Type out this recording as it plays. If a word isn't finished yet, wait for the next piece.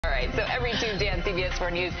So every Tuesday on CBS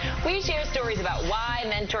 4 News, we share stories about why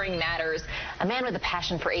mentoring matters. A man with a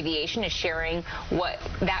passion for aviation is sharing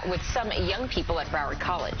that with some young people at Broward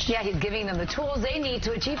College. Yeah, he's giving them the tools they need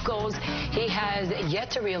to achieve goals he has yet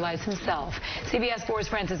to realize himself. CBS 4's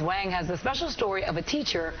Francis Wang has a special story of a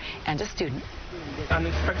teacher and a student. And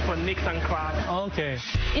expect for nicks and cracks. Okay.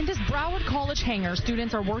 In this Broward College hangar,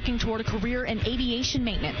 students are working toward a career in aviation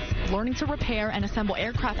maintenance. Learning to repair and assemble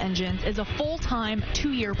aircraft engines is a full-time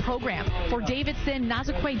 2-year program. For Davidson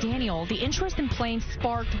Nazakwe Daniel, the interest in planes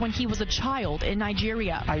sparked when he was a child in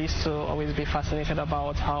Nigeria. I used to always be fascinated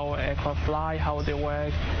about how aircraft fly, how they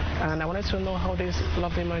work, and I wanted to know how these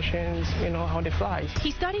lovely machines, how they fly.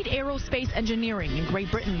 He studied aerospace engineering in Great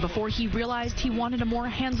Britain before he realized he wanted a more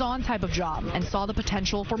hands-on type of job and saw the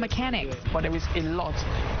potential for mechanics. But there is a lot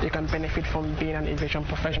you can benefit from being an aviation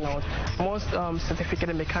professional. Most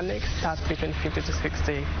certificated mechanics start between 50 to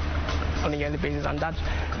 60 on a yearly basis, and that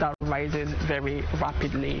rises very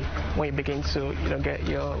rapidly when you begin to get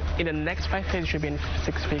in the next 5 years you should be in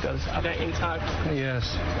 6 figures. Are they intact?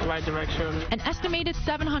 Yes. Right direction. An estimated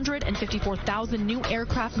 754,000 new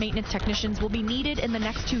aircraft maintenance technicians will be needed in the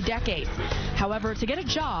next 2 decades. However, to get a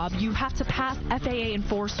job, you have to pass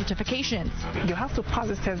FAA-enforced certifications. You have to pass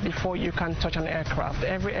this test before you can touch an aircraft.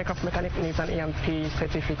 Every aircraft mechanic needs an EMP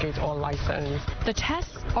certificate or license. The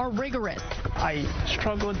tests are rigorous. I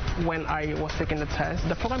struggled when I was taking the test.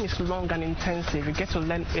 The program is long and intensive. You get to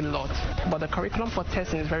learn a lot, but the curriculum for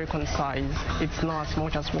testing is very concise. It's not as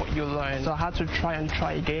much as what you learn. So I had to try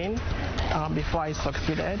again before I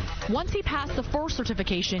succeeded. Once he passed the first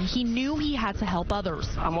certification, he knew he had to help others.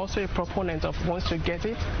 I'm also a proponent of once you get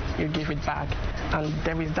it, you give it back. And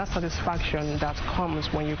there is that satisfaction that comes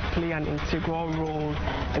when you play an integral role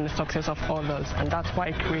in the success of others. And that's why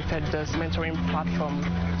I created this mentoring platform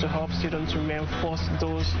to help students reinforce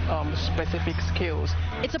those specific skills.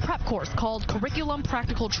 It's a prep course called Curriculum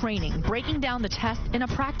Practical Training, breaking down the test in a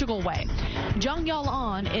practical way. Jung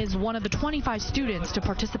Yal-an is one of the 25 students to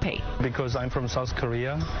participate. Because I'm from South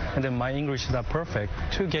Korea, and then my English is not perfect.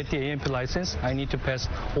 To get the AMP license, I need to pass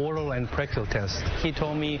oral and practical tests. He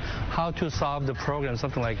told me how to solve the program,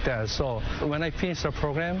 something like that. So when I finished the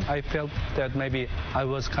program, I felt that maybe I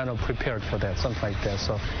was kind of prepared for that, something like that.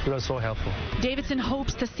 So it was so helpful. Davidson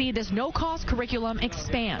hopes to see this no-cost curriculum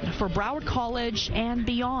expand for Broward College and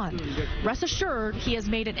beyond. Rest assured, he has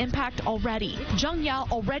made an impact already. Jung Yao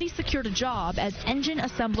already secured a job as engine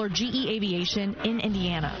assembler GE Aviation in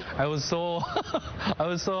Indiana. I was so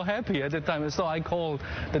happy at the time. So I called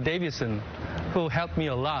the Davidson, who helped me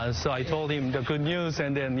a lot. So I told him the good news,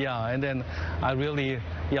 and then I really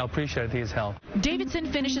appreciate his help. Davidson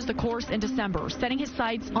finishes the course in December, setting his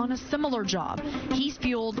sights on a similar job. He's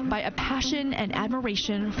fueled by a passion and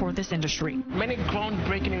admiration for this industry. Many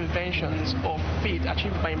groundbreaking inventions or feats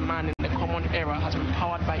achieved by man in the common era has been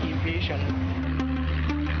powered by aviation.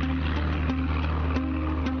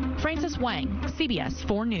 Francis Wang, CBS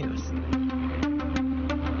 4 News.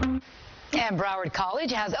 And Broward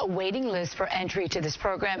College has a waiting list for entry to this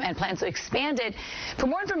program and plans to expand it. For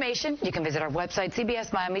more information, you can visit our website,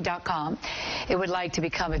 cbsmiami.com. If you would like to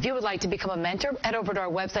become a mentor, head over to our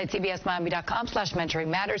website,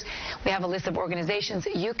 cbsmiami.com/mentoringmatters. We have a list of organizations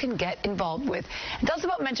you can get involved with. And tell us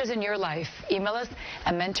about mentors in your life. Email us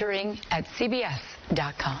at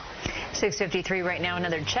mentoring@cbs.com. 6:53 right now.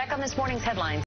 Another check on this morning's headlines.